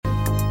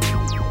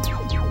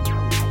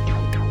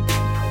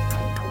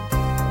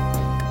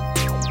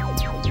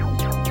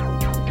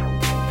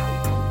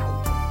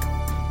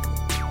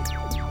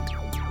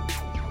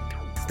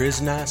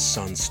Christmas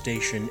on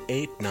Station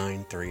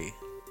 893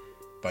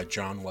 by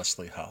John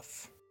Wesley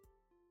Huff.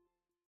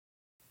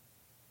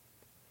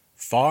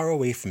 Far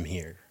away from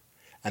here,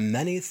 and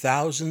many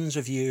thousands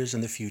of years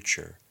in the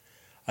future,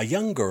 a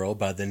young girl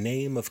by the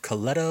name of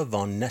Coletta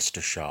von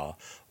Nestershall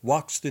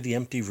walks through the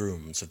empty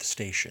rooms of the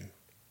station.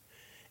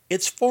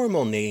 Its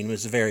formal name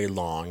is very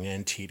long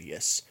and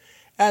tedious,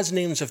 as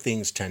names of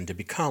things tend to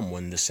become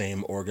when the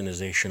same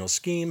organizational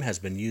scheme has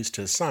been used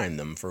to assign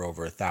them for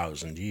over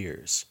 1,000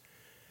 years.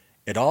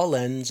 It all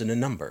ends in a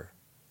number,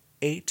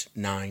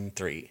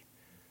 893.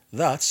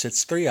 Thus,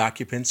 its three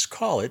occupants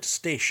call it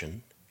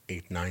Station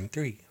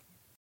 893.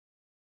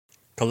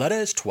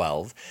 Coletta is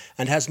 12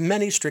 and has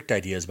many strict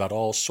ideas about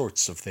all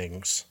sorts of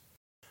things.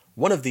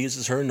 One of these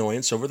is her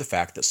annoyance over the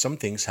fact that some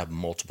things have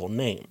multiple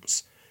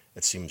names.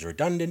 It seems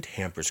redundant,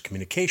 hampers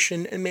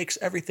communication, and makes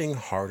everything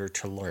harder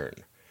to learn.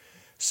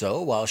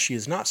 So, while she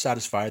is not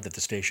satisfied that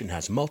the station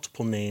has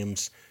multiple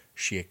names,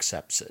 she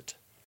accepts it.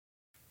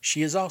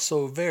 She is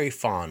also very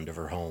fond of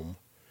her home.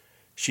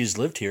 She has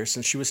lived here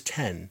since she was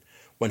 10,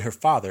 when her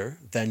father,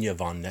 Venya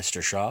von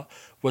Nestershall,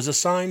 was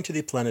assigned to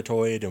the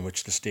planetoid in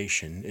which the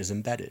station is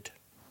embedded.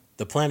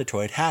 The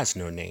planetoid has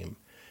no name.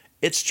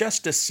 It's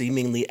just a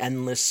seemingly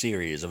endless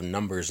series of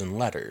numbers and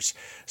letters,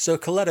 so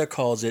Coletta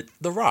calls it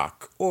the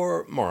Rock,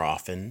 or, more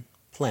often,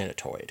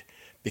 Planetoid,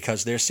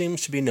 because there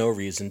seems to be no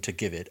reason to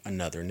give it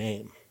another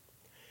name.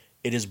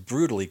 It is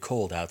brutally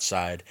cold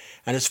outside,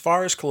 and as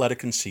far as Coletta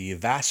can see,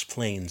 vast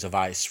plains of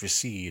ice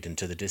recede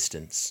into the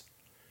distance.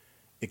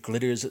 It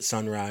glitters at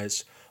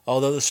sunrise,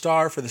 although the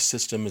star for the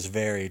system is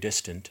very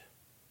distant.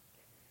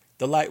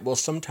 The light will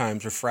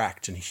sometimes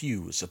refract in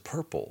hues of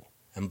purple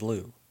and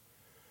blue.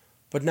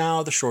 But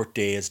now the short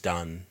day is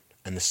done,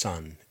 and the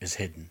sun is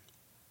hidden.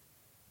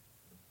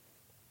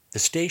 The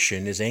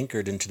station is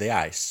anchored into the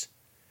ice.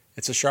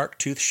 It's a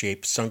shark-tooth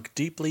shape sunk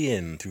deeply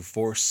in through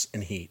force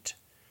and heat.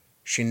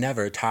 She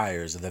never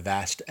tires of the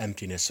vast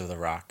emptiness of the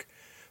rock,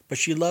 but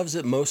she loves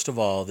it most of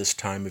all this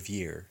time of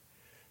year,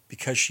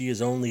 because she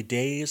is only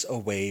days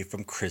away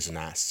from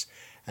Christmas,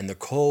 and the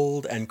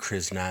cold and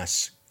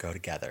Christmas go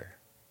together.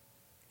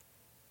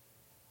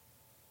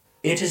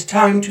 "It is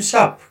time to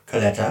sup,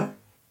 Coletta,"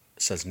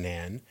 says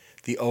Nan,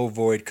 the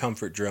ovoid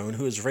comfort drone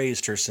who has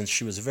raised her since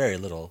she was very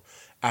little,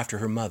 after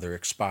her mother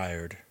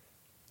expired.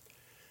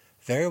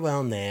 "Very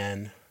well,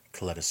 Nan,"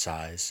 Coletta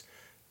sighs,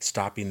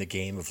 stopping the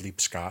game of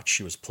leap-scotch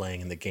she was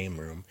playing in the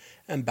game room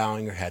and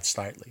bowing her head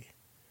slightly.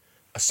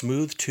 A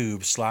smooth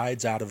tube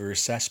slides out of a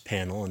recessed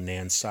panel in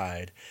Nan's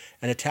side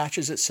and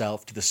attaches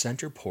itself to the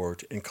center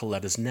port in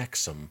Coletta's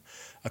nexum,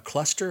 a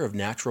cluster of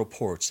natural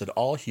ports that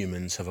all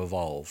humans have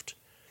evolved.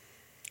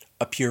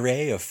 A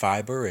puree of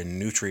fiber and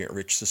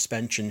nutrient-rich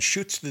suspension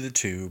shoots through the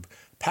tube,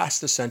 past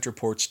the center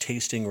port's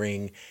tasting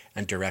ring,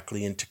 and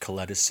directly into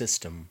Coletta's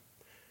system.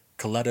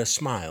 Coletta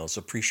smiles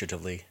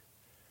appreciatively.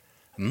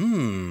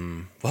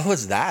 What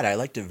was that? I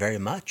liked it very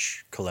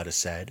much," Coletta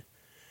said.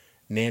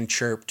 Nan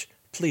chirped,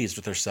 pleased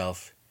with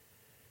herself.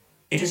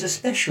 "It is a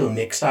special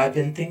mix I've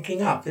been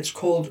thinking up. It's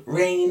called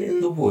Rain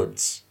in the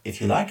Woods. If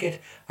you like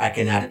it, I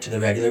can add it to the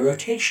regular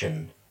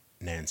rotation,"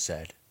 Nan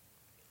said.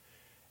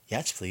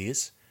 "Yes,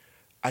 please.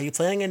 Are you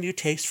planning a new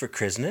taste for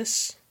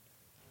Christmas?"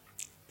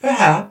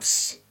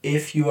 "Perhaps,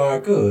 if you are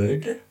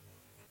good."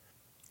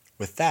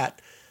 With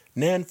that,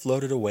 Nan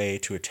floated away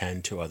to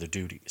attend to other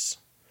duties.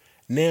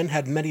 Nan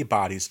had many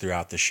bodies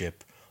throughout the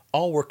ship,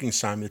 all working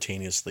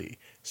simultaneously,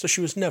 so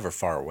she was never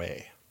far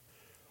away.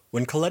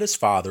 When Coletta's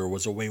father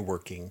was away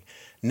working,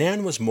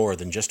 Nan was more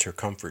than just her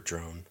comfort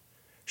drone.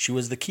 She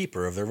was the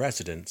keeper of their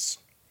residence.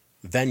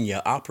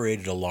 Venya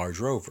operated a large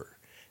rover,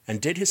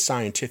 and did his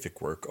scientific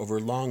work over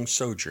long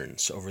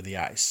sojourns over the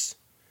ice.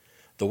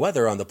 The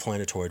weather on the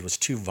planetoid was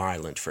too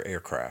violent for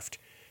aircraft.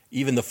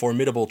 Even the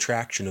formidable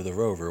traction of the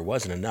rover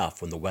wasn't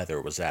enough when the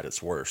weather was at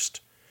its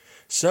worst.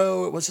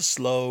 So it was a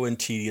slow and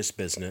tedious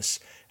business,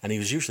 and he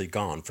was usually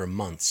gone for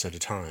months at a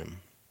time.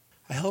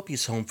 "I hope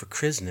he's home for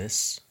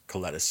Christmas,"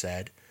 Coletta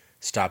said,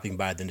 stopping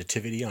by the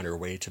nativity on her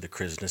way to the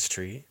Christmas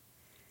tree.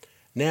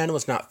 Nan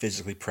was not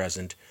physically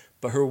present,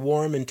 but her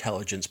warm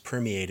intelligence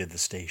permeated the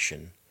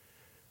station.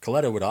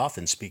 Coletta would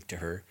often speak to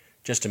her,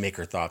 just to make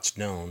her thoughts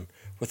known,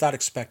 without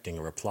expecting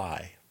a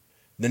reply.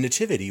 The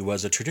nativity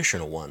was a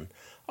traditional one,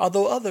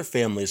 although other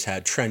families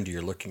had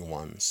trendier-looking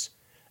ones.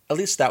 At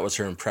least that was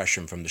her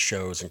impression from the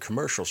shows and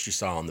commercials she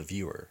saw on the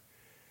viewer.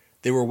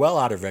 They were well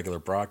out of regular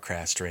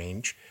broadcast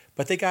range,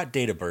 but they got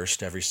data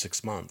burst every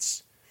 6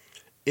 months.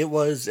 It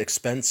was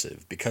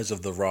expensive because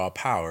of the raw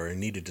power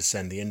needed to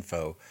send the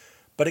info,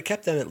 but it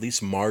kept them at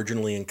least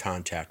marginally in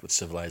contact with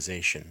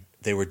civilization.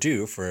 They were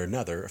due for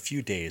another a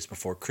few days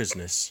before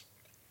Christmas.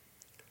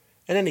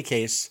 In any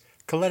case,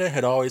 Coletta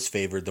had always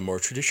favored the more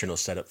traditional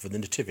setup for the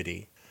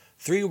nativity.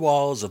 3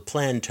 walls of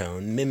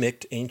plantone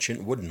mimicked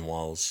ancient wooden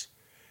walls.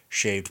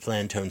 Shaved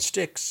plantone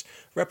sticks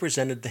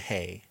represented the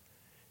hay.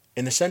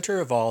 In the center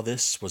of all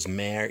this was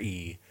Mare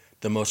E,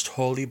 the most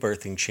holy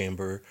birthing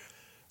chamber,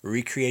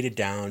 recreated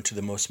down to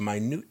the most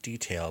minute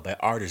detail by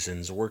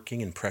artisans working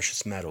in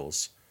precious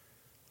metals.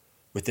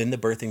 Within the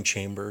birthing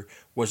chamber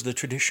was the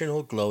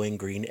traditional glowing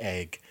green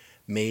egg,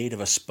 made of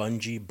a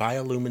spongy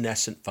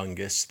bioluminescent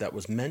fungus that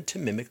was meant to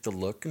mimic the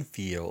look and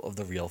feel of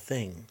the real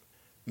thing.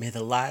 May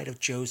the light of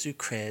Josu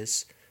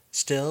Kriz,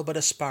 still but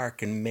a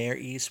spark in Mare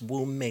East's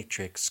womb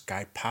matrix,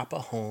 guide Papa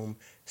home,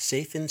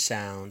 safe and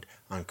sound,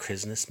 on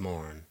Christmas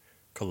morn,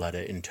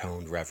 Coletta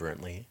intoned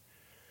reverently.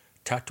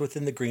 Tucked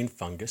within the green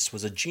fungus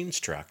was a gene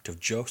struct of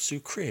Josu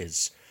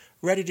Kriz,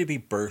 ready to be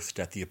birthed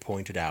at the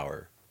appointed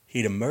hour.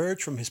 He'd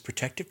emerge from his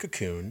protective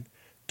cocoon,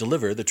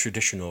 deliver the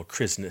traditional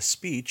Christmas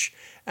speech,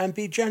 and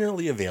be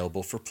generally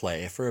available for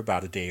play for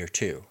about a day or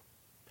two.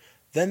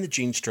 Then the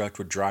gene struct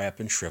would dry up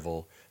and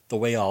shrivel, the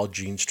way all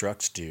gene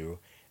structs do,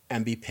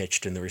 and be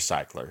pitched in the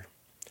recycler.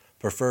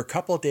 But for a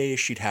couple of days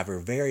she'd have her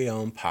very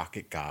own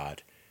pocket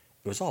god.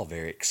 It was all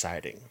very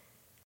exciting.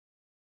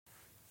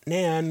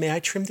 "Nan, may I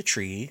trim the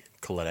tree?"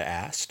 Coletta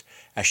asked,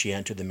 as she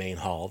entered the main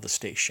hall of the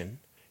station.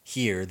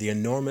 Here, the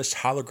enormous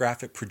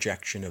holographic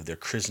projection of their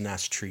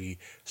Krasnas tree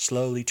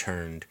slowly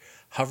turned,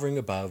 hovering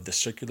above the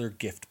circular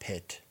gift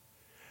pit.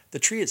 The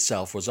tree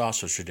itself was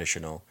also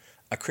traditional,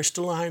 a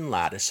crystalline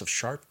lattice of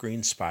sharp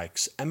green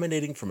spikes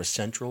emanating from a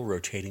central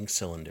rotating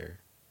cylinder.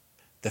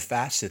 The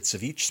facets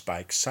of each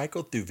spike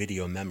cycled through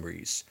video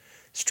memories,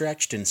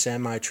 stretched and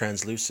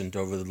semi-translucent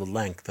over the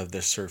length of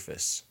their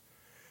surface.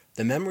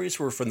 The memories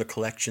were from the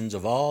collections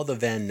of all the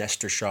Van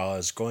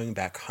Nestershaws going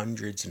back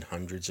hundreds and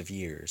hundreds of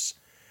years.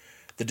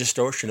 The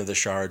distortion of the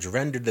shards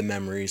rendered the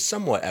memories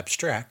somewhat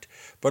abstract,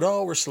 but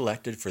all were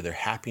selected for their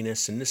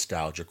happiness and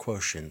nostalgia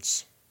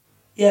quotients.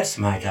 "Yes,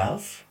 my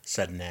dove,"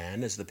 said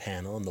Nan as the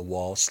panel in the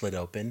wall slid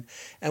open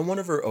and one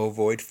of her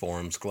ovoid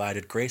forms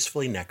glided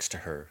gracefully next to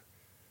her.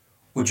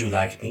 "Would you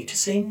like me to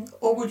sing,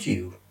 or would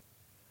you?"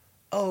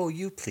 "Oh,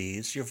 you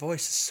please. Your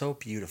voice is so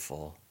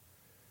beautiful."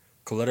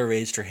 Coletta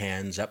raised her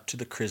hands up to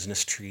the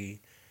Christmas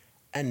tree,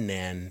 and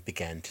Nan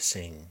began to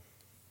sing.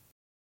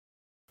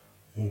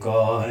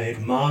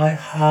 "Guide my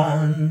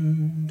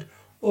hand,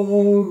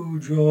 O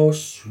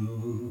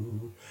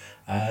Josu,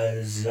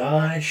 as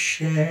I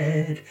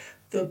shed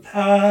the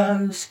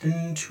past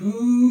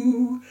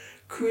into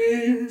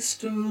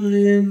crystal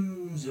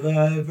limbs,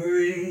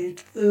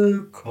 vibrate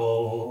the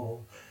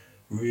call,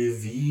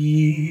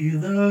 reveal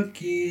the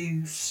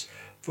gifts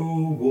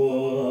for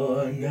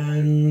one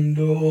and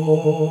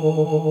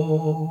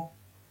all."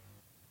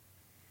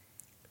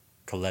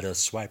 Coletta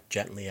swiped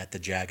gently at the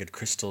jagged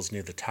crystals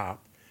near the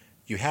top.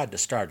 You had to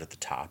start at the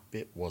top,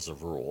 it was a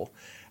rule,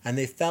 and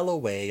they fell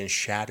away and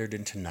shattered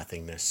into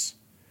nothingness.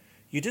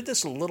 You did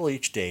this a little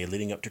each day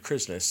leading up to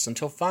Christmas,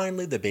 until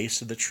finally the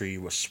base of the tree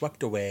was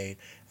swept away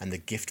and the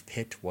gift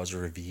pit was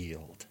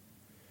revealed.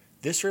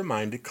 This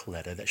reminded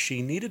Coletta that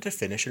she needed to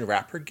finish and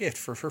wrap her gift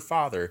for her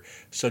father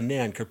so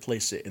Nan could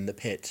place it in the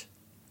pit.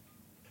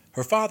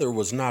 Her father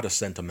was not a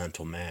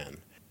sentimental man,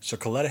 so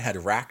Coletta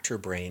had racked her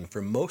brain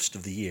for most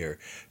of the year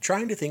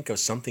trying to think of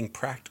something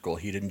practical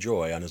he'd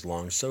enjoy on his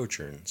long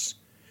sojourns.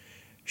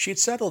 She'd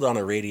settled on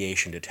a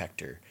radiation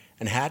detector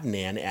and had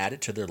Nan add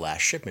it to their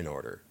last shipment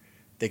order.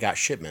 They got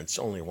shipments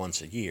only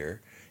once a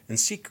year, in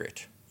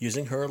secret,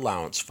 using her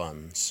allowance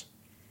funds.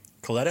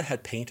 Coletta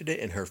had painted it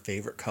in her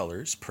favorite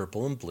colors,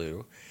 purple and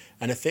blue,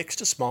 and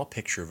affixed a small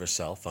picture of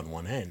herself on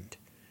one end.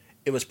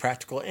 It was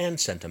practical and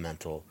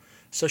sentimental,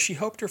 so she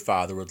hoped her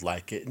father would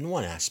like it in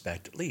one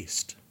aspect at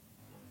least.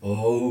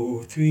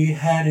 "O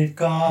three-headed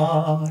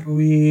God,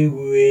 we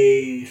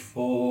wait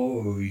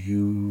for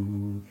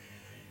you.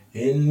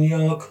 In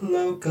your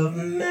cloak of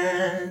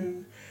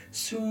man,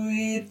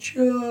 sweet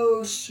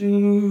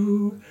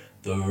Josu,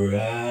 the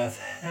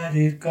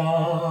wrath-headed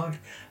God,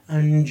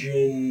 and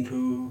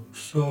gentle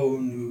so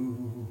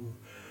new.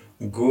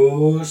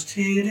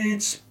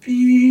 Ghost-headed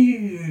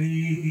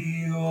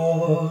spirit,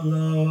 all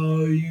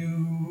are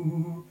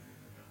you.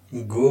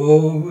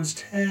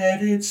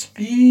 Ghost-headed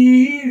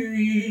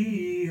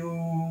spirit,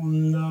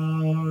 all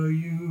are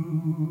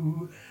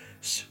you.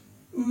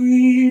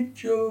 Sweet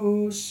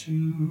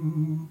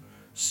Josu,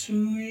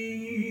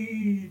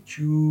 sweet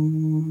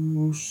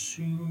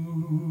Josu."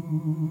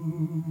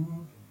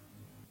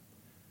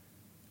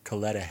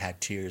 Coletta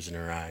had tears in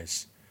her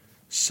eyes.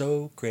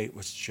 So great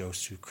was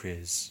Josu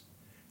Kriz.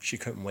 She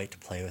couldn't wait to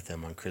play with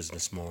him on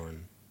Christmas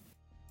morn.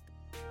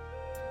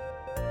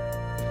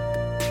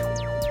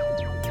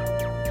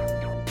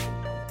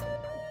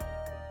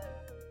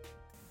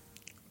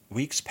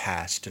 Weeks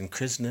passed, and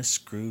Christmas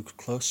grew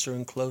closer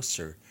and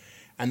closer,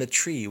 and the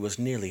tree was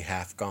nearly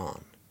half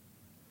gone.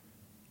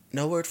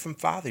 "No word from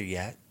Father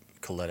yet?"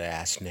 Coletta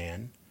asked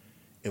Nan.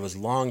 It was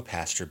long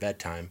past her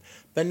bedtime,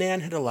 but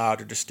Nan had allowed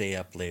her to stay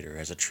up later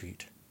as a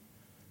treat.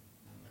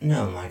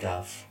 "No, my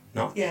dove,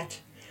 not yet,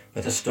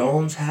 but the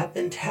storms have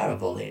been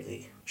terrible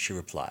lately," she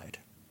replied.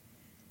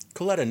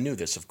 Coletta knew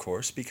this, of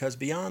course, because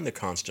beyond the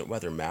constant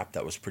weather map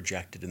that was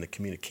projected in the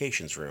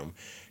communications room,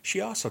 she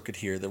also could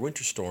hear the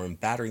winter storm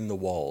battering the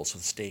walls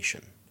of the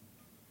station.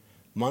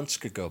 Months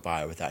could go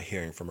by without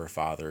hearing from her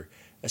father,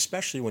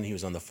 especially when he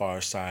was on the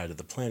far side of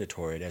the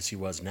planetoid as he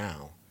was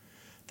now.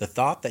 The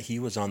thought that he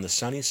was on the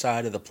sunny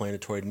side of the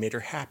planetoid made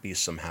her happy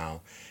somehow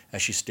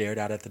as she stared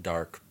out at the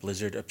dark,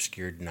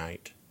 blizzard-obscured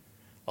night.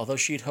 Although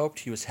she had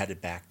hoped he was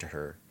headed back to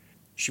her,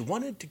 she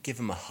wanted to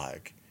give him a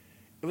hug.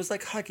 It was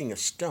like hugging a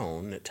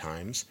stone at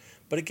times,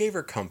 but it gave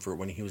her comfort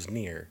when he was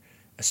near,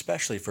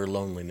 especially if her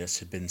loneliness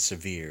had been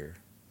severe.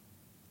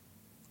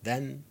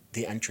 Then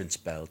the entrance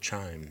bell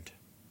chimed.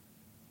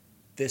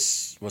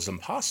 This was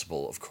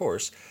impossible, of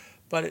course,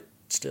 but it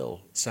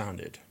still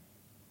sounded.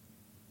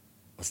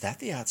 Was that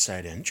the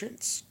outside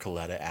entrance?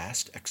 Coletta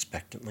asked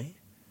expectantly.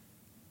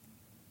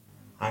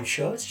 I'm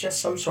sure it's just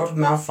some sort of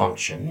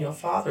malfunction. Your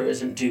father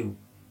isn't due.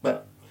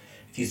 Well,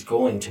 if he's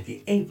going to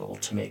be able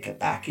to make it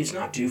back, he's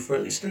not due for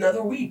at least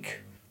another week,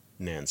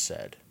 Nan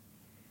said.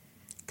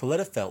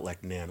 Coletta felt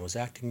like Nan was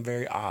acting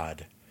very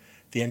odd.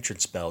 The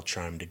entrance bell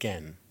chimed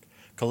again.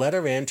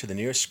 Coletta ran to the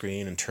nearest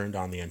screen and turned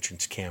on the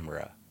entrance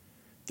camera.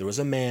 There was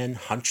a man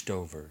hunched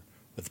over,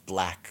 with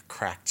black,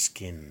 cracked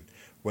skin,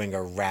 wearing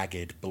a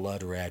ragged,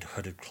 blood-red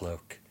hooded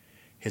cloak.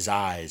 His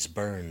eyes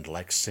burned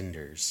like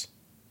cinders.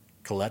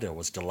 Coletta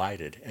was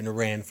delighted and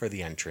ran for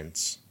the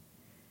entrance.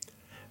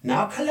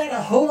 Now,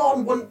 Coletta, hold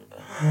on one...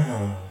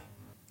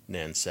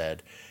 Nan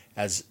said,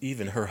 as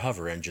even her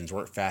hover engines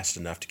weren't fast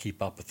enough to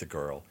keep up with the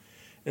girl.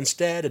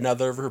 Instead,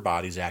 another of her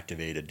bodies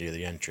activated near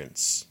the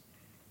entrance.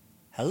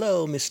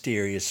 Hello,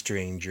 mysterious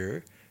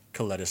stranger,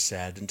 Coletta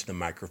said into the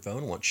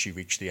microphone once she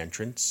reached the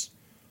entrance.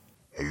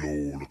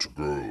 Hello, little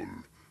girl.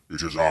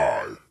 It is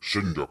I,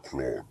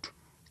 Cinderclad,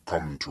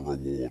 come to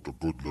reward the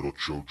good little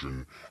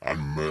children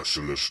and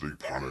mercilessly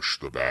punish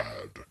the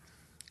bad.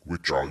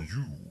 Which are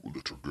you,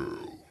 little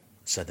girl?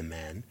 Said the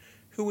man,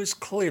 who was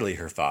clearly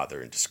her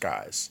father in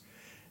disguise.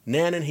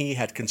 Nan and he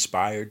had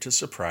conspired to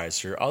surprise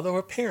her, although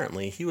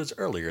apparently he was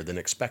earlier than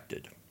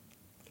expected.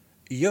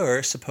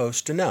 You're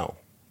supposed to know.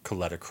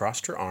 Coletta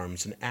crossed her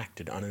arms and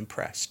acted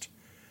unimpressed.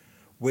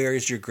 Where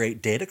is your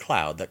great data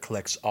cloud that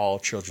collects all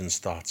children's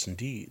thoughts and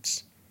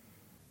deeds?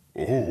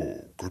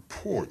 Oh, good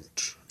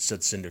point, said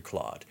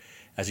Cinderclad,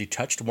 as he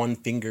touched one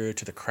finger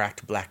to the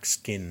cracked black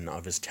skin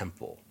of his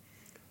temple.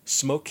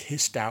 Smoke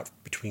hissed out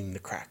between the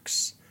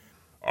cracks.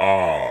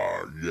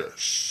 Ah,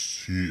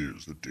 yes,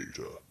 here's the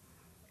data.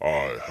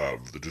 I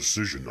have the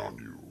decision on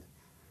you.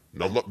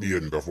 Now let me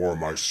in before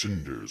my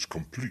cinders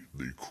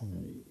completely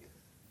cool.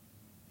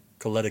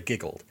 Coletta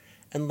giggled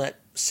and let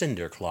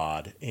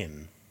Cinderclad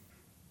in.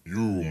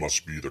 You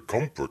must be the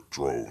comfort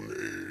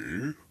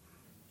drone, eh?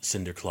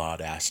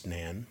 Cinderclad asked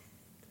Nan.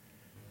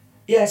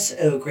 Yes,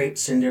 oh great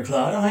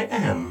Cinderclad, I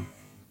am,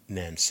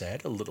 Nan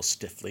said, a little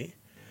stiffly.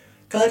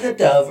 Coletta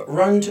Dove,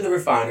 run to the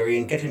refinery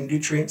and get a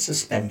nutrient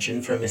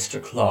suspension for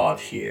Mr. Claude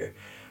here.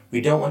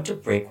 We don't want to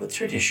break with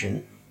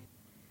tradition.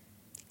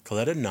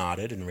 Coletta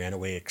nodded and ran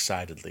away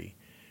excitedly.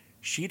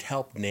 She'd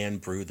helped Nan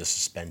brew the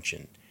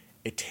suspension.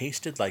 It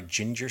tasted like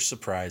ginger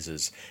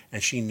surprises,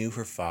 and she knew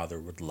her father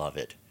would love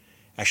it.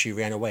 As she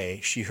ran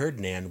away, she heard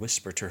Nan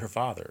whisper to her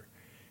father.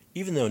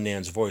 Even though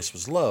Nan's voice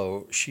was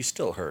low, she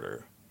still heard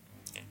her.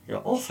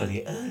 You're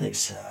awfully early,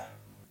 sir,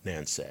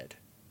 Nan said.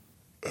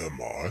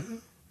 Am I?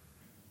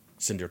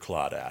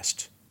 Cinderclad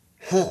asked.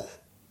 Huh.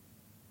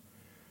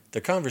 The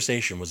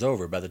conversation was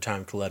over by the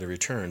time Coletta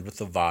returned with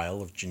the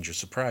vial of ginger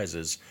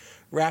surprises,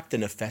 wrapped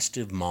in a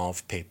festive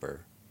mauve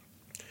paper.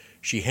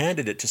 She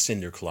handed it to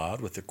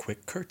Cinderclad with a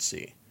quick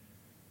curtsy.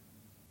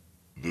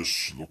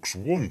 This looks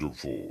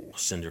wonderful,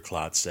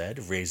 Cinderclad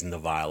said, raising the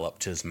vial up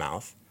to his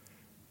mouth.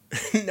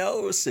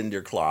 No,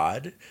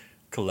 Cinderclad,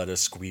 Coletta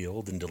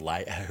squealed in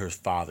delight at her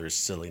father's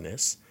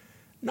silliness.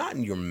 Not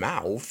in your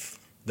mouth.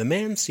 The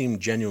man seemed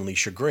genuinely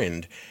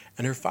chagrined,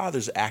 and her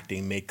father's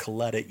acting made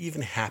Coletta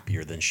even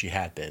happier than she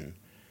had been.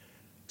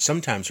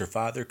 Sometimes her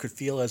father could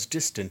feel as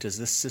distant as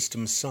this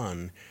system's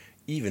son,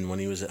 even when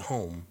he was at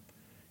home.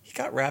 He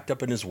got wrapped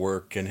up in his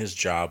work, and his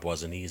job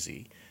wasn't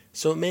easy,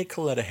 so it made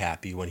Coletta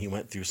happy when he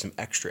went through some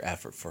extra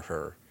effort for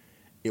her.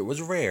 It was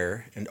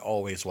rare and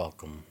always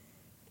welcome.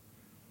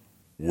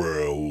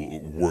 Well,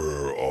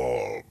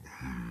 where,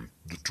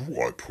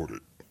 do I put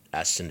it?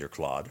 Asked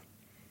Cinderclad.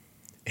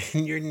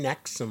 In your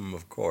nexum,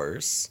 of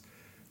course,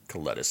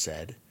 Coletta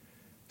said.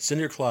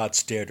 Cinderclad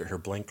stared at her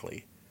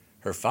blankly.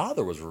 Her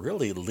father was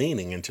really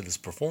leaning into this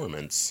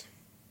performance.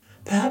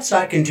 Perhaps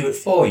I can do it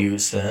for you,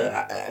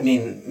 sir. I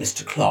mean,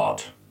 Mr.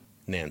 Claude,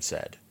 Nan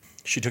said.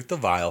 She took the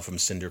vial from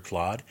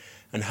Cinderclad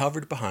and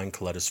hovered behind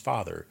Coletta's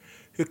father,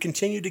 who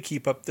continued to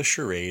keep up the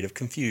charade of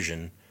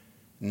confusion.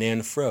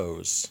 Nan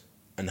froze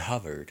and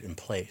hovered in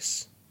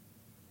place.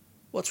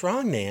 What's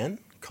wrong, Nan?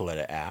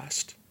 Coletta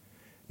asked.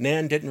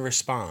 Nan didn't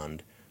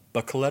respond,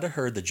 but Coletta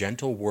heard the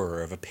gentle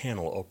whir of a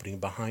panel opening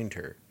behind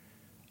her.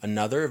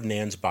 Another of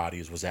Nan's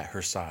bodies was at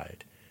her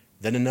side.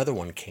 Then another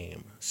one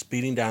came,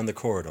 speeding down the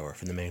corridor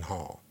from the main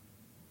hall.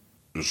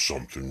 Is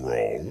something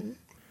wrong?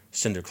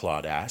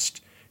 Cinderclad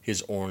asked,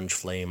 his orange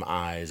flame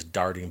eyes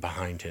darting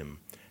behind him,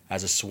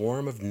 as a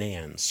swarm of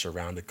Nans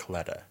surrounded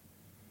Coletta.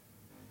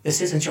 This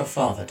isn't your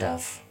father,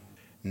 Dove,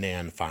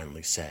 Nan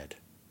finally said.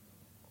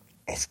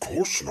 Of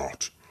course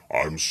not.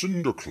 I'm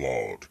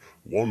Cinderclad,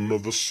 one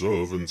of the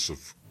servants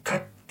of...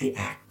 Cut the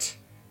act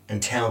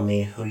and tell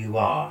me who you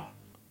are.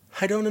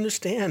 I don't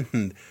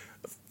understand.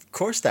 Of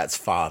course that's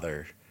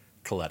father,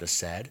 Coletta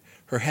said,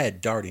 her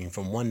head darting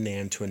from one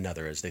Nan to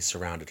another as they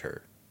surrounded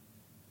her.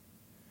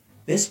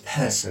 This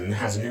person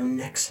has no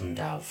nexum,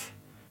 Dove,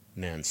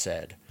 Nan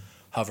said,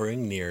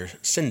 hovering near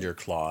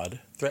Cinderclad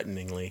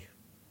threateningly.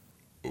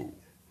 Oh,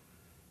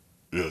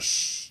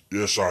 yes,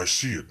 I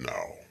see it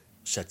now,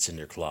 said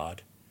Cinderclad,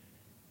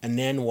 and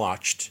Nan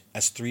watched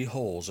as 3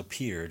 holes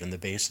appeared in the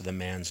base of the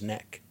man's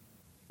neck.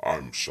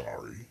 I'm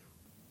sorry.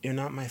 You're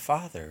not my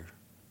father,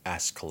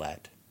 asked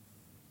Colette.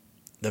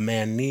 The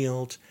man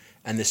kneeled,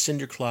 and the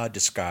Cinderclad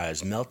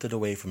disguise melted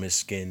away from his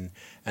skin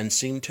and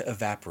seemed to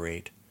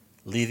evaporate,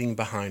 leaving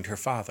behind her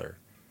father,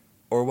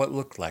 or what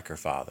looked like her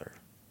father.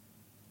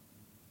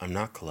 I'm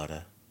not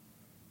Coletta,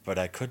 but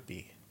I could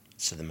be,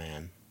 said the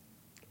man.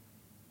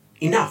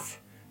 Enough!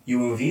 You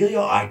will reveal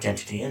your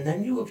identity, and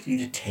then you will be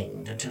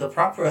detained until the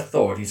proper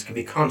authorities can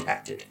be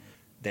contacted,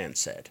 Nan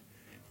said.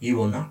 You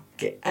will not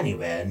get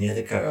anywhere near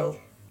the girl.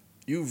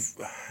 You've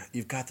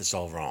got this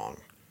all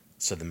wrong,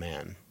 said the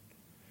man.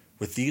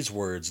 With these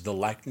words, the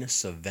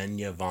likeness of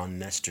Venya von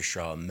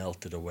Nestershaw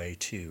melted away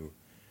too.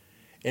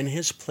 In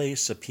his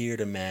place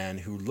appeared a man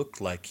who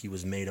looked like he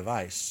was made of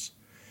ice,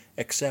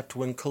 except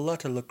when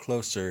Coletta looked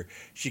closer,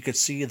 she could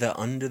see that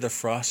under the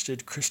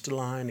frosted,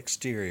 crystalline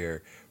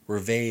exterior were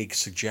vague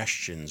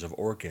suggestions of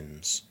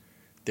organs.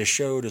 They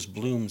showed as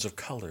blooms of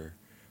color,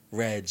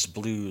 reds,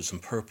 blues,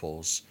 and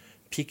purples,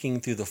 peeking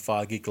through the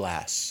foggy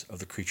glass of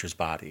the creature's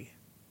body.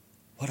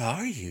 What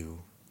are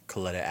you?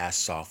 Coletta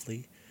asked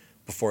softly,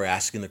 before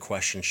asking the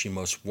question she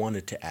most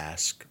wanted to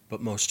ask,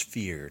 but most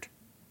feared.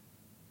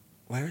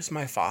 Where is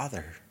my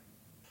father?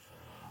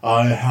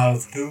 I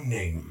have no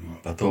name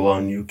but the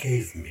one you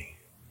gave me,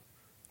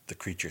 the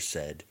creature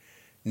said,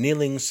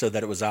 kneeling so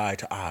that it was eye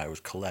to eye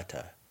with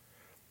Coletta.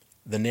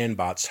 The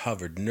Nanbots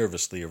hovered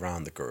nervously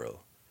around the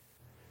girl.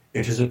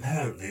 It is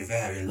apparently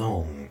very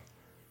long,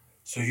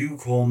 so you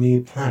call me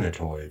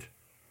Planetoid,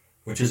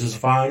 which is as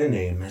fine a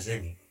name as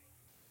any.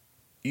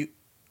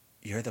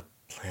 You're the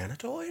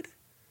Planetoid?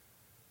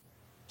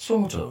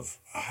 Sort of.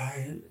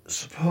 I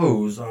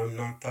suppose I'm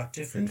not that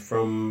different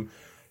from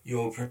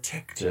your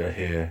protector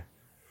here.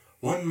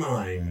 One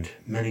mind,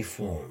 many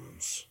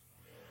forms.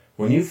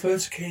 When you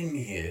first came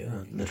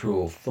here, a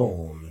literal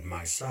thorn in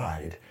my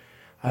side,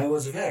 I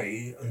was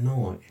very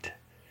annoyed.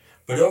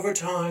 But over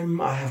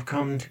time I have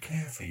come to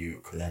care for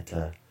you,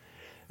 Coletta.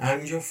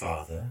 And your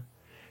father.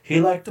 He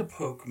liked to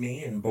poke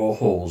me and bore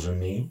holes in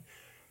me,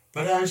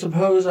 but I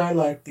suppose I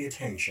liked the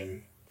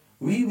attention.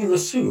 We will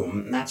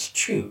assume that's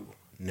true,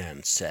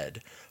 Nan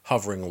said,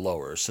 hovering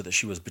lower so that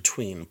she was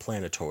between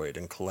Planetoid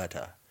and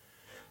Coletta.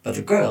 But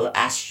the girl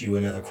asked you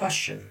another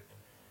question.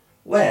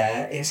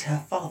 Where is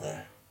her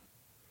father?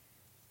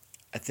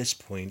 At this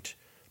point,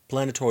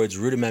 Planetoid's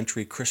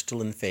rudimentary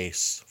crystalline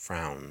face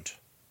frowned.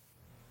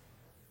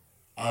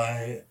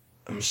 I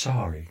am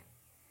sorry.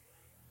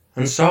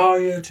 And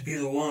sorrier to be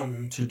the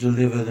one to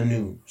deliver the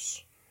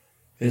news.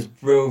 His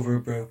rover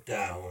broke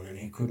down and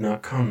he could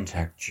not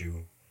contact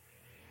you.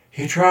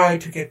 He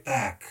tried to get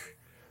back,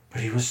 but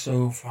he was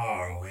so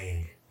far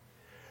away.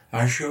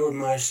 I showed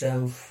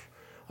myself.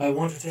 I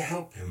wanted to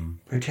help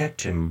him,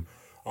 protect him,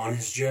 on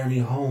his journey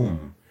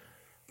home.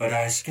 But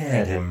I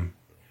scared him.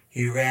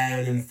 He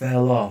ran and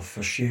fell off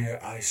a sheer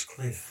ice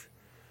cliff.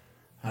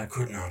 I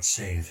could not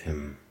save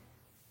him.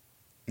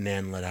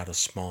 Nan let out a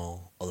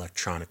small,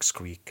 electronic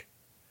squeak.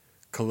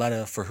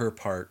 Coletta, for her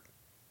part,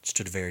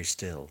 stood very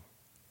still.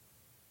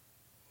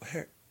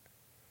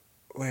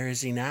 Where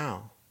is he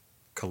now?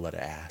 Coletta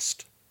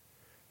asked.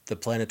 The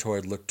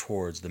Planetoid looked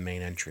towards the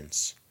main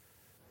entrance.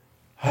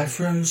 I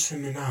froze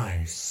him in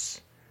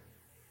ice.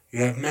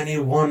 You have many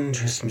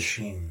wondrous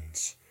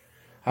machines.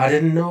 I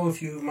didn't know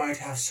if you might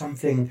have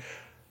something.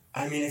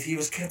 If he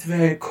was kept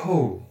very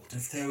cold,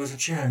 if there was a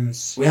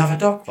chance. We have a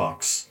dock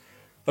box,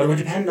 but it would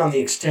depend on the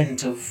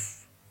extent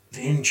of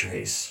the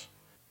injuries,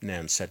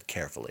 Nan said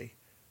carefully,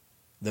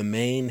 the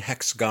main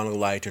hexagonal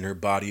light in her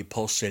body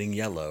pulsating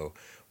yellow,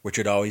 which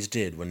it always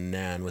did when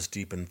Nan was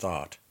deep in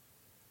thought.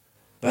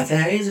 But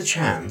there is a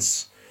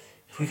chance.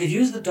 If we could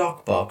use the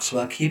dock box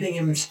while keeping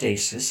him in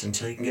stasis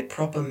until he can get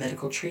proper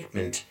medical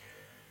treatment.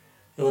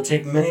 It will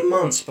take many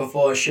months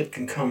before a ship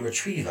can come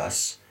retrieve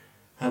us.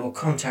 I will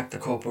contact the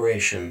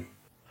corporation.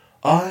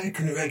 I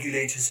can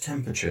regulate his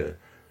temperature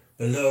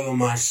below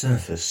my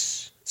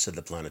surface, said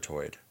the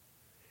Planetoid.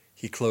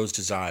 He closed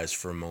his eyes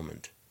for a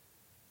moment.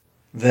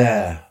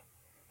 There.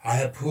 I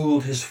have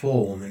pulled his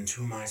form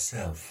into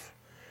myself.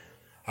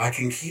 I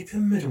can keep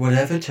him at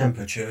whatever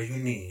temperature you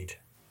need.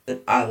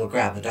 I will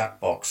grab the dock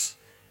box.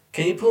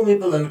 Can you pull me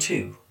below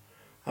too?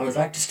 I would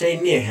like to stay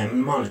near him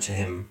and monitor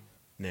him,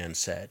 Nan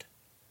said.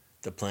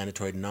 The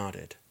Planetoid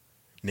nodded.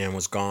 Nan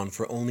was gone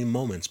for only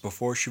moments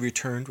before she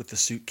returned with the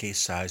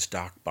suitcase-sized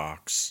dock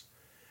box.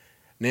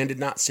 Nan did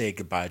not say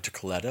goodbye to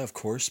Coletta, of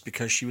course,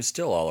 because she was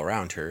still all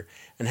around her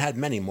and had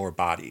many more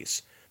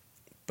bodies,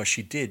 but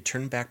she did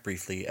turn back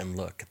briefly and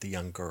look at the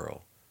young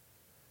girl.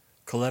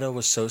 Coletta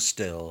was so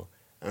still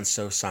and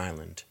so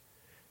silent.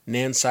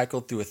 Nan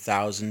cycled through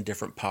 1,000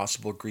 different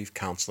possible grief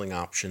counseling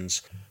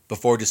options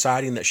before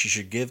deciding that she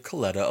should give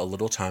Coletta a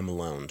little time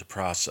alone to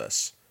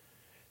process.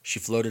 She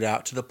floated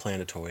out to the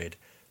planetoid,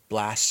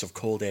 blasts of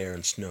cold air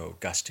and snow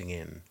gusting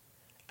in,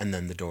 and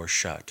then the door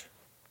shut.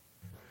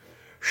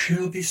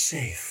 "She'll be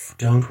safe,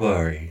 don't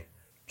worry,"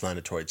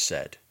 Planetoid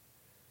said.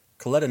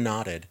 Coletta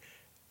nodded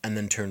and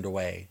then turned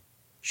away.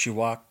 She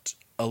walked,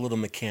 a little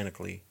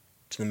mechanically,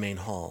 to the main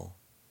hall.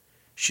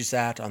 She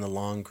sat on the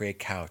long gray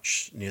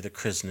couch near the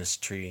Christmas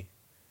tree.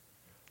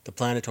 The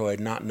planetoid,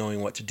 not knowing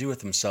what to do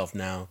with himself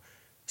now,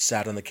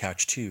 sat on the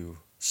couch too,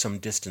 some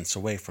distance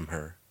away from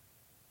her.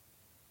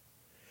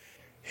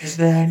 "Is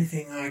there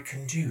anything I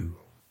can do?"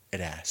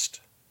 it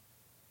asked.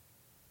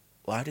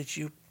 Why did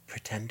you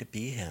pretend to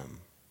be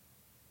him?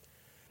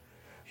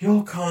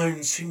 "Your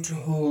kind seem to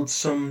hold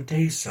some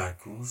day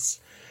cycles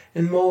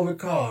in more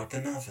regard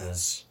than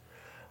others.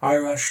 I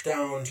rushed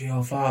down to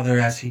your father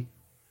as he...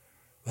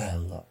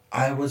 Well,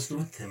 I was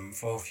with him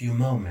for a few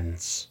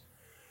moments.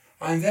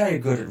 I'm very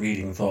good at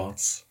reading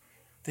thoughts.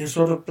 They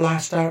sort of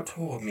blast out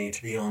toward me,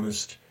 to be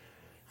honest.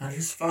 And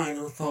his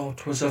final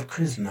thought was of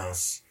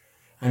Krishnas,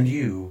 and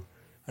you,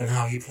 and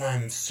how he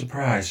planned to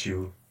surprise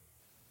you."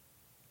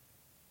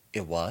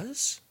 It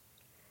was?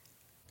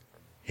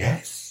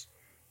 "Yes,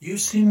 you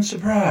seem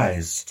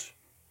surprised."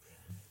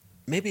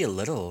 Maybe a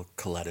little,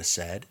 Coletta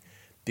said,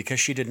 because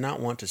she did not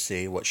want to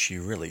say what she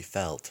really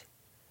felt.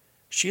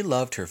 She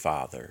loved her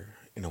father,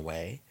 in a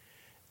way,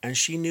 and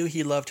she knew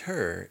he loved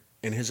her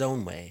in his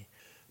own way,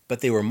 but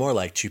they were more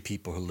like two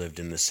people who lived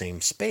in the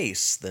same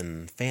space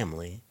than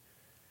family.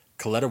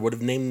 Coletta would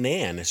have named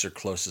Nan as her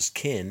closest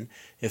kin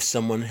if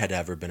someone had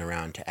ever been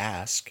around to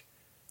ask.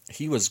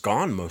 He was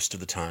gone most of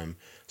the time,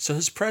 so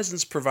his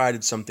presence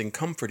provided something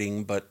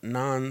comforting but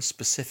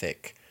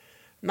non-specific.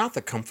 Not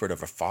the comfort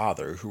of a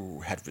father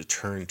who had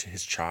returned to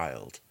his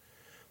child,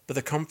 but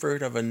the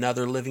comfort of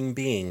another living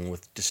being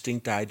with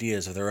distinct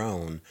ideas of their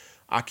own,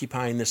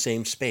 occupying the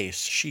same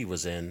space she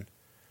was in.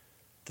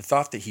 The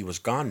thought that he was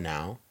gone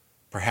now,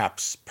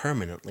 perhaps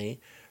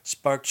permanently,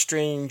 sparked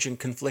strange and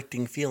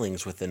conflicting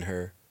feelings within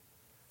her.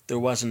 There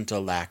wasn't a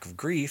lack of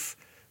grief,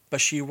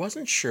 but she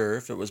wasn't sure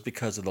if it was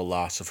because of the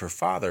loss of her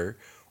father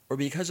or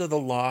because of the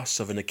loss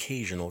of an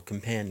occasional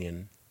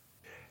companion.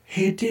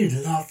 "He did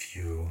love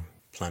you,"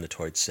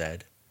 Planetoid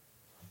said.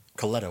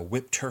 Coletta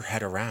whipped her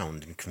head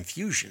around in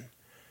confusion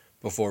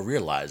before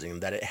realizing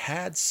that it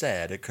had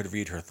said it could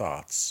read her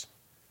thoughts.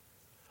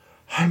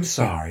 "I'm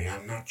sorry,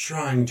 I'm not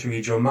trying to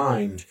read your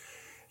mind.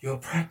 You're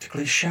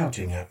practically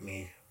shouting at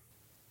me."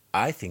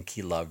 I think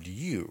he loved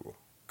you,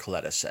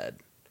 Coletta said.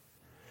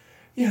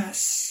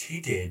 "Yes,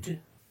 he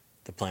did,"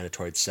 the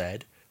planetoid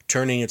said,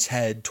 turning its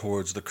head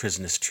towards the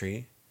Christmas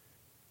tree,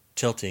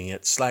 tilting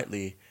it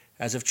slightly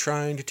as if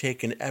trying to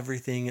take in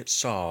everything it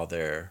saw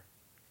there.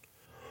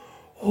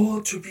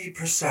 "Or to be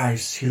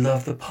precise, he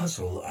loved the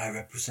puzzle I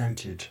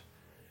represented.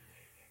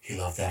 He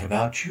loved that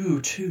about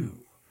you,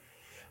 too,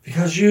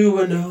 because you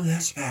were no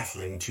less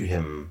baffling to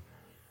him.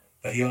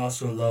 But he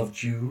also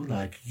loved you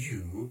like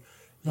you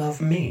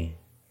love me,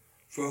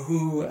 for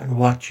who and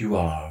what you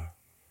are.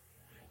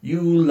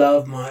 You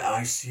love my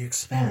icy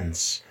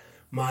expanse,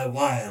 my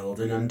wild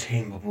and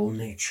untamable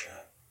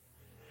nature.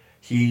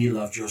 He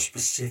loved your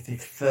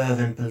specific,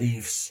 fervent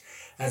beliefs,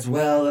 as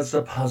well as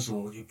the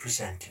puzzle you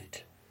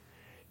presented.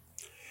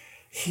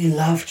 He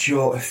loved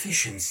your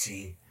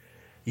efficiency,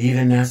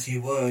 even as he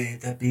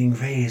worried that being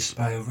raised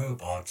by a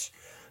robot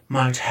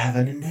might have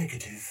a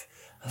negative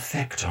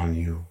effect on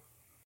you."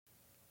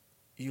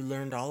 You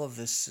learned all of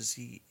this as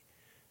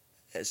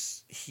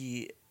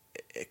he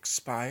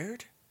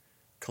expired?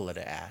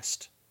 Coletta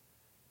asked.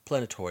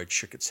 Planetoid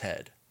shook its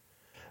head.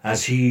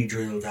 "As he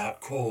drilled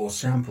out core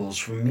samples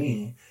from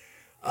me,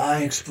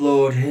 I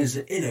explored his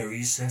inner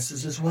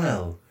recesses as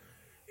well.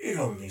 It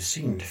only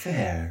seemed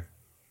fair."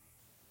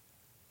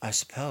 I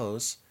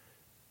suppose.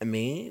 And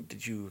me?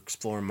 Did you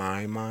explore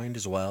my mind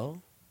as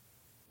well?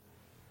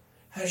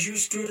 As you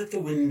stood at the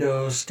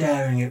window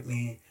staring at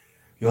me,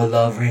 your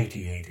love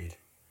radiated.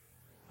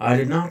 I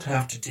did not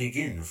have to dig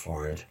in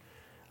for it.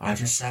 I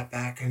just sat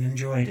back and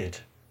enjoyed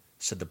it,"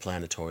 said the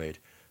planetoid,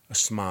 a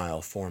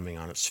smile forming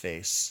on its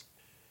face.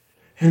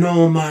 "In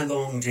all my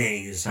long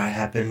days I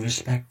have been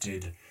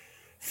respected,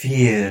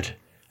 feared,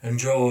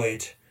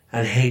 enjoyed,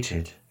 and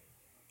hated,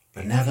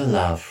 but never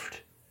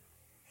loved.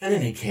 In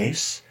any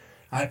case,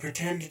 I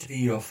pretended to be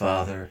your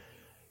father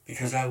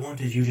because I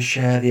wanted you to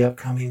share the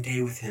upcoming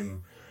day with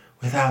him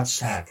without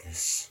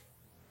sadness."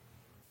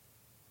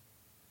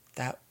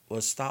 That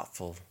was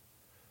thoughtful.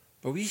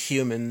 But we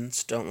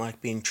humans don't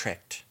like being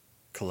tricked,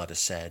 Coletta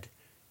said,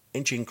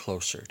 inching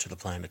closer to the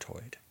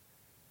planetoid.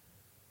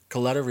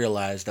 Coletta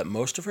realized that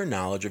most of her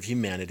knowledge of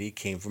humanity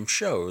came from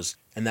shows,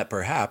 and that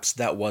perhaps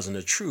that wasn't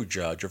a true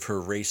judge of her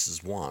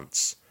race's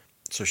wants,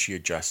 so she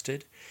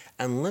adjusted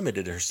and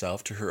limited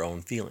herself to her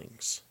own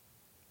feelings.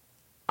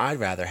 I'd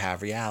rather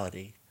have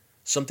reality,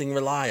 something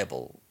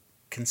reliable,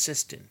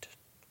 consistent.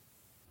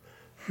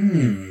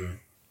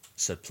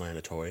 Said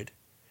Planetoid.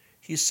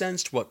 He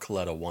sensed what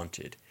Coletta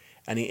wanted,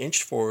 and he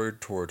inched forward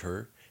toward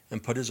her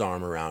and put his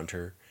arm around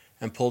her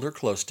and pulled her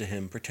close to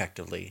him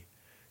protectively.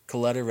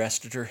 Coletta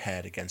rested her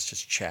head against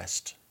his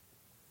chest.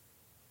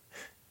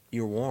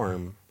 "You're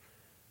warm.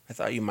 I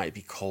thought you might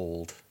be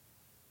cold."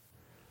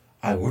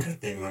 "I would have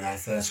been when I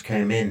first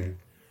came in,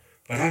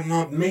 but I'm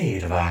not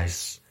made of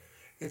ice.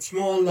 It's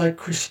more like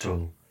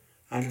crystal,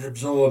 and it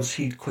absorbs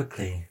heat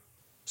quickly,"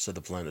 said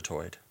the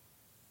planetoid.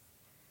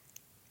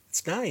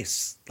 "It's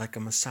nice, like a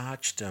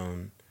massage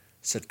stone,"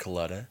 said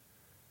Coletta.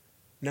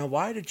 "Now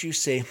why did you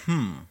say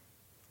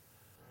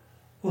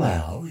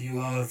 "Well, you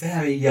are a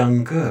very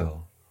young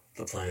girl,"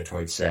 the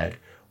planetoid said,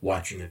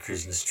 watching the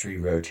Christmas tree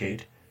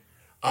rotate.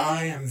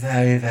 "I am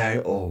very,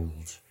 very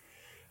old,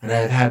 and I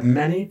have had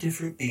many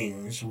different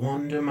beings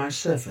wander my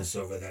surface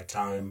over that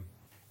time."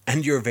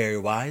 "And you're very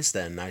wise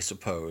then, I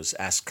suppose?"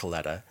 asked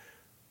Coletta.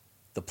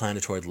 The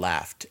planetoid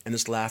laughed, and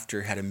his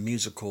laughter had a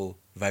musical,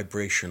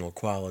 vibrational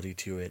quality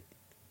to it.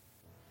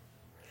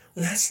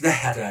 "Less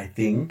that, I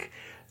think,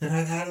 that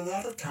I've had a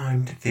lot of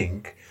time to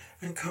think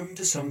and come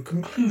to some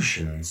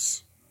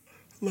conclusions."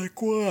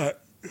 "Like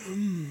what?"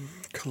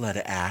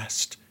 Coletta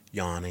asked,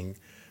 yawning,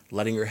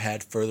 letting her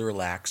head further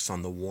relax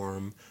on the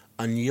warm,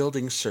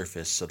 unyielding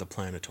surface of the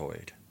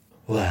planetoid.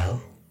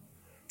 "Well,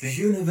 the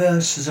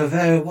universe is a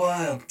very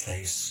wild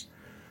place,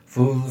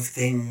 full of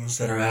things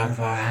that are out of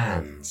our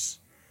hands.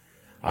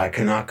 I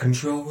cannot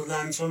control what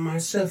lands on my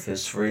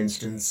surface, for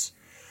instance.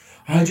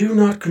 I do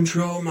not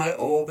control my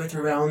orbit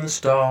around the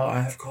star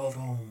I have called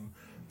home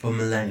for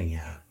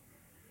millennia.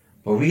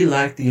 But we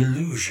lack the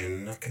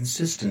illusion of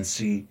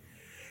consistency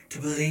to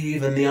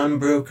believe in the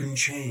unbroken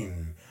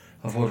chain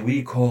of what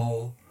we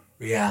call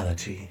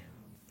reality."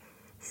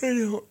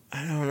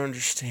 I don't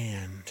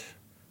understand,"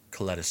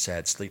 Coletta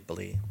said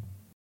sleepily.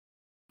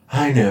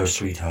 "I know,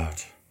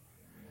 sweetheart.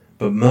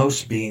 But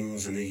most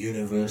beings in the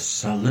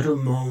universe are little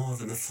more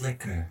than a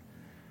flicker.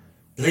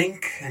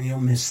 Blink and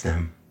you'll miss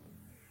them.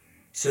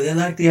 So they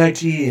like the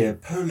idea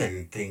of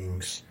permanent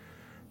things,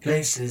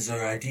 places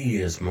or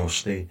ideas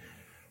mostly,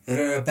 that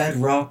are a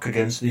bedrock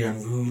against the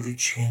unruly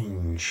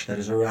change that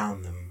is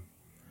around them.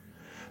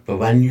 But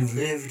when you've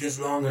lived as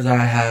long as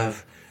I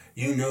have,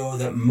 you know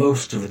that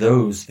most of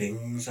those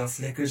things are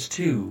flickers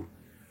too.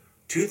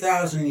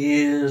 2,000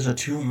 years or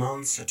 2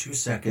 months or 2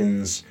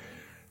 seconds,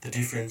 the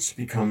difference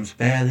becomes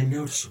barely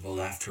noticeable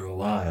after a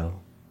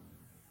while.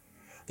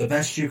 The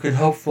best you can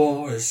hope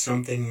for is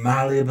something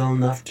malleable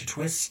enough to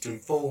twist and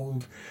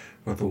fold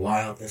with the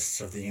wildness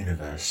of the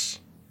universe.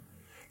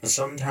 But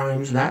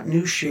sometimes that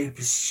new shape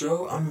is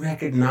so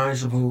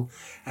unrecognizable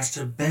as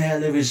to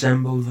barely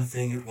resemble the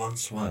thing it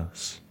once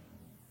was.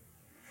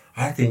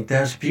 I think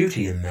there's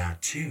beauty in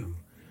that too,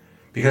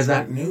 because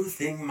that new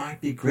thing might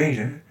be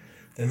greater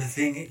than the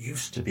thing it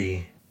used to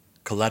be."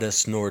 Coletta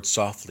snored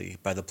softly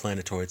by the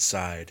planetoid's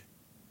side.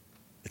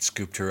 It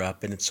scooped her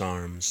up in its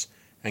arms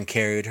and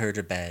carried her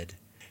to bed.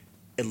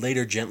 It laid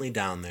her gently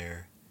down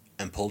there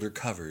and pulled her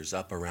covers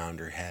up around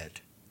her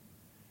head.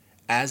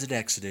 As it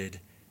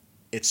exited,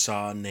 it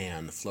saw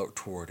Nan float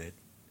toward it.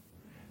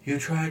 "You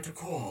tried to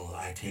call,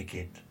 I take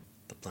it,"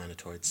 the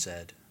planetoid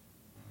said.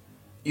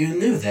 "You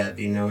knew there'd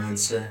be no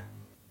answer,"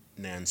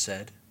 Nan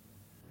said.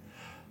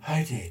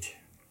 "I did.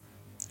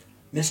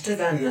 Mr.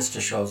 Van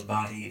Nestershaw's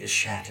body is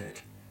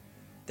shattered.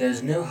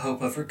 There's no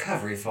hope of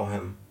recovery for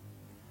him."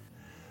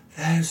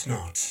 "There's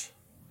not."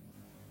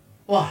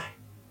 "Why?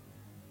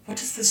 What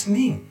does this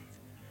mean?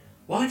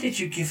 Why did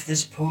you give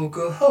this poor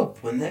girl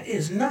hope when there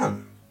is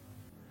none?"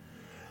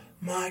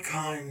 "My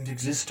kind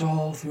exist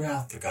all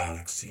throughout the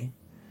galaxy.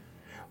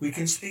 We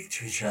can speak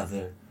to each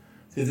other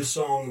through the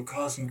song of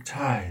cosmic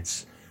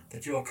tides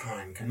that your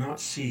kind cannot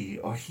see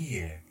or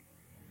hear.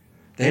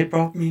 They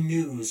brought me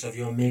news of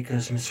your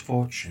maker's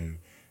misfortune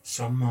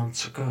some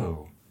months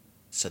ago,"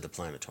 said the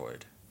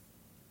planetoid.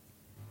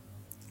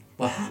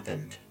 "What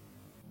happened?"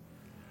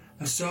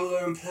 "A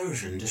solar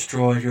implosion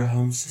destroyed your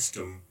home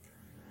system.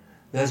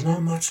 There's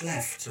not much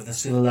left of the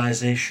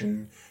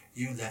civilization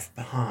you left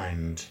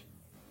behind."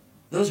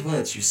 "Those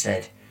words you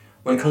said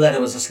when Coletta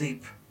was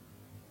asleep,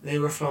 they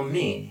were from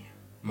me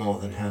more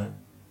than her."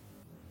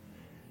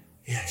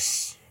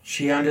 "Yes,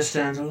 she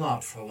understands a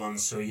lot for one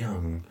so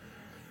young,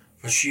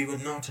 but she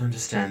would not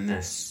understand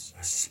this,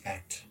 I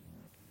suspect,"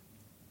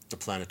 the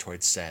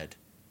planetoid said,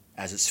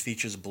 as its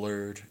features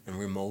blurred and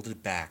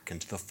remolded back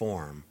into the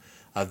form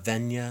of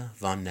Venya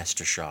von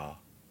Nestershaw.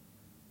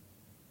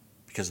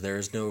 "Because there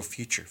is no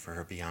future for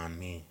her beyond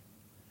me,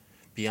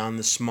 beyond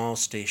this small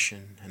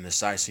station and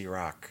this icy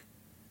rock.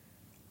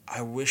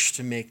 I wish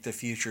to make the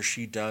future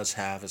she does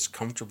have as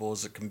comfortable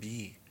as it can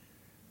be.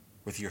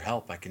 With your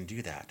help, I can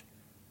do that.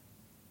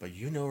 But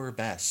you know her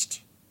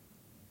best.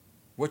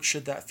 What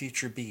should that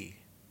future be?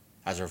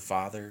 As her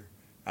father,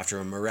 after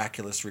a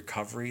miraculous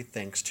recovery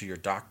thanks to your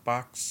doc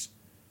box?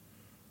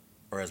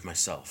 Or as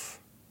myself?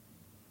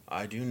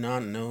 I do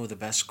not know the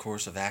best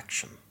course of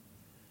action.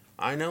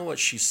 I know what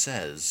she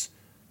says,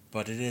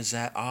 but it is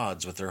at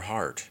odds with her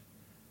heart.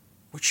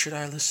 Which should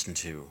I listen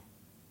to?"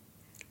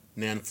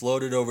 Nan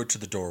floated over to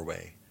the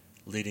doorway,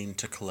 leading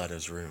to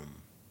Coletta's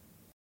room.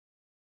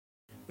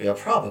 "We are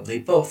probably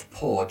both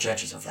poor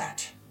judges of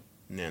that,"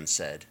 Nan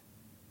said.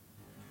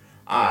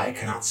 I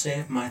cannot say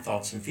if my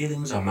thoughts and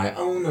feelings are my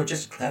own or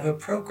just clever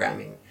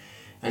programming.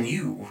 And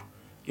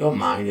your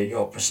mind and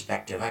your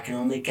perspective, I can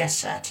only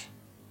guess at.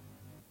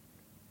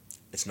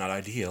 It's not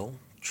ideal,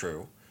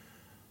 true,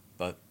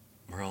 but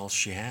we're all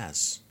she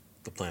has,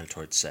 the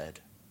planetoid said.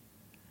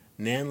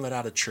 Nan let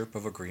out a chirp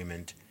of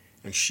agreement,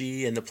 and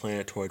she and the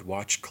planetoid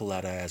watched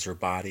Coletta as her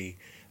body,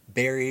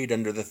 buried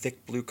under the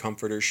thick blue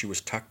comforter she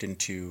was tucked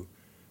into,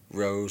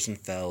 rose and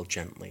fell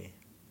gently.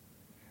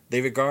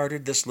 They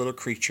regarded this little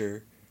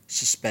creature,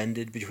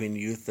 suspended between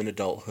youth and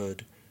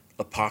adulthood,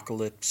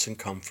 apocalypse and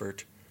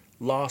comfort,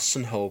 loss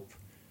and hope,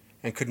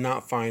 and could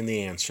not find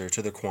the answer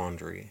to the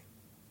quandary.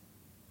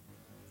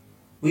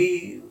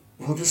 We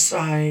will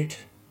decide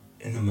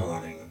in the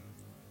morning,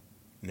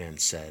 Nan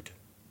said.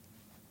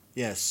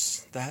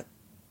 Yes, that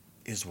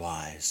is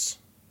wise,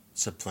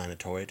 said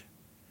Planetoid,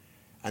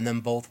 and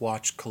then both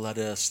watched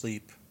Coletta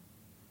asleep,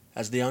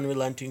 as the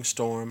unrelenting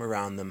storm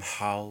around them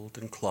howled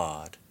and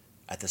clawed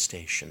at the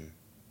station.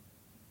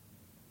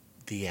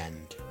 The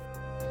end.